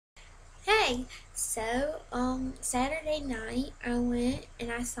Hey, Saturday night I went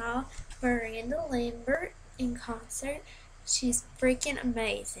and I saw Miranda Lambert in concert. She's freaking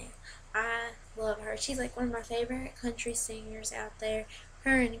amazing. I love her. She's like one of my favorite country singers out there.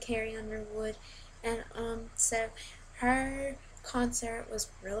 Her and Carrie Underwood. And her concert was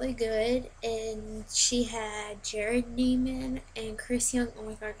really good, and she had Jared Neiman and Chris Young. Oh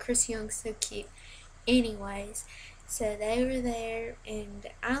my god, Chris Young's so cute. Anyways, so they were there, and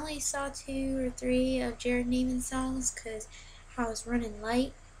I only saw 2 or 3 of Jared Neiman's songs because I was running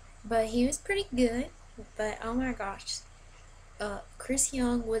late, but he was pretty good. But oh my gosh, Chris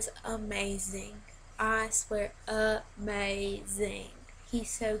Young was amazing. I swear, amazing.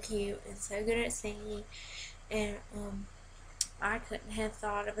 He's so cute and so good at singing, and I couldn't have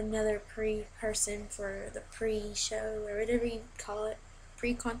thought of another person for the pre-show or whatever you call it,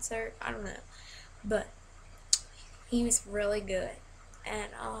 pre-concert. I don't know, but he was really good. And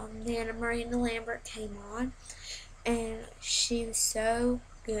then Miranda Lambert came on, and she was so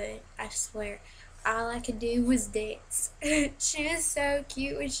good. I swear, all I could do was dance. She was so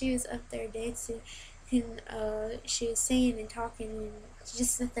cute when she was up there dancing, and she was singing and talking, and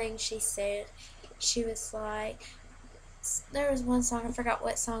just the things she said. She was like, there was one song, I forgot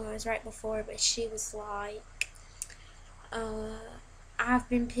what song it was right before, but she was like, uh, I've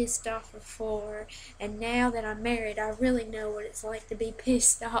been pissed off before, and now that I'm married, I really know what it's like to be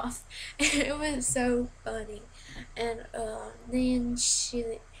pissed off. It was so funny. And then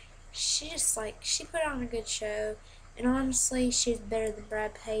she just she put on a good show. And honestly, she's better than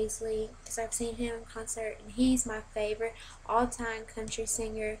Brad Paisley because I've seen him in concert, and he's my favorite all-time country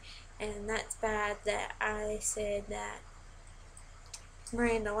singer. And that's bad that I said that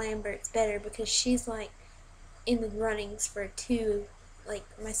Miranda Lambert's better because she's like in the runnings for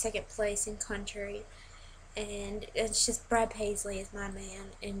my second place in country, and it's just Brad Paisley is my man,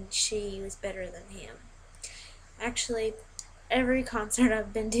 and she was better than him. Actually, every concert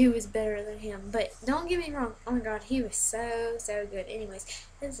I've been to was better than him, but don't get me wrong, oh my god, he was so good. Anyways,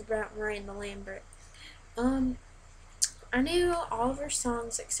 this is about Miranda Lambert. I knew all of her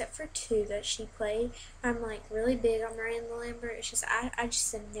songs except for 2 that she played. I'm like really big on Miranda Lambert. It's just I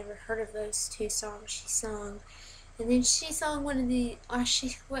just have never heard of those 2 songs she sung. And then she sung one of the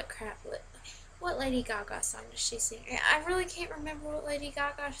what Lady Gaga song did she sing? I really can't remember what Lady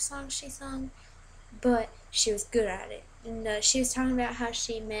Gaga song she sung, but she was good at it. And she was talking about how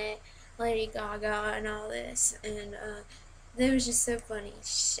she met Lady Gaga and all this, and it was just so funny.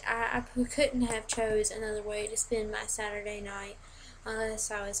 I couldn't have chose another way to spend my Saturday night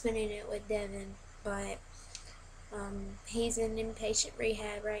unless I was spending it with Devin, but he's in inpatient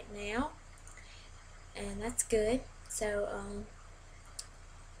rehab right now, and that's good. So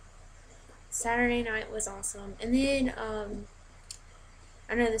Saturday night was awesome. And then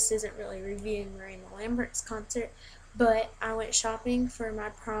I know this isn't really reviewing Miranda Lambert's concert, but I went shopping for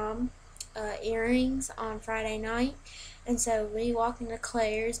my prom earrings on Friday night, and so we walked into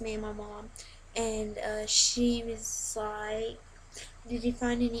Claire's, me and my mom, and she was like, did you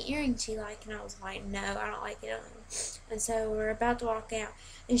find any earrings you like? And I was like, no, I don't like it. And so we're about to walk out,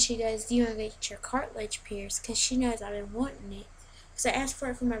 and she goes, do you want to get your cartilage pierced? Because she knows I've been wanting it. Because I asked for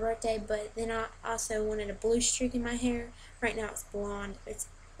it for my birthday, but then I also wanted a blue streak in my hair. Right now it's blonde. It's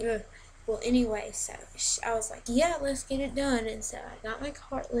ugh. Well, anyway, so I was like, yeah, let's get it done. And so I got my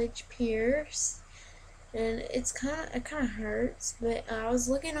cartilage pierced, and it kind of hurts. But I was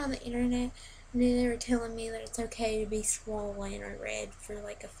looking on the internet, and they were telling me that it's okay to be swollen or red for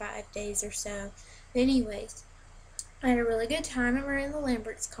like 5 days or so. But anyways, I had a really good time at Miranda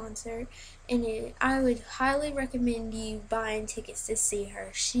Lambert's concert, and I would highly recommend you buying tickets to see her.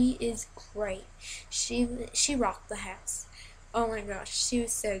 She is great. She rocked the house. Oh my gosh, she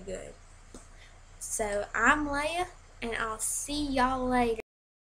was so good. So I'm Leia, and I'll see y'all later.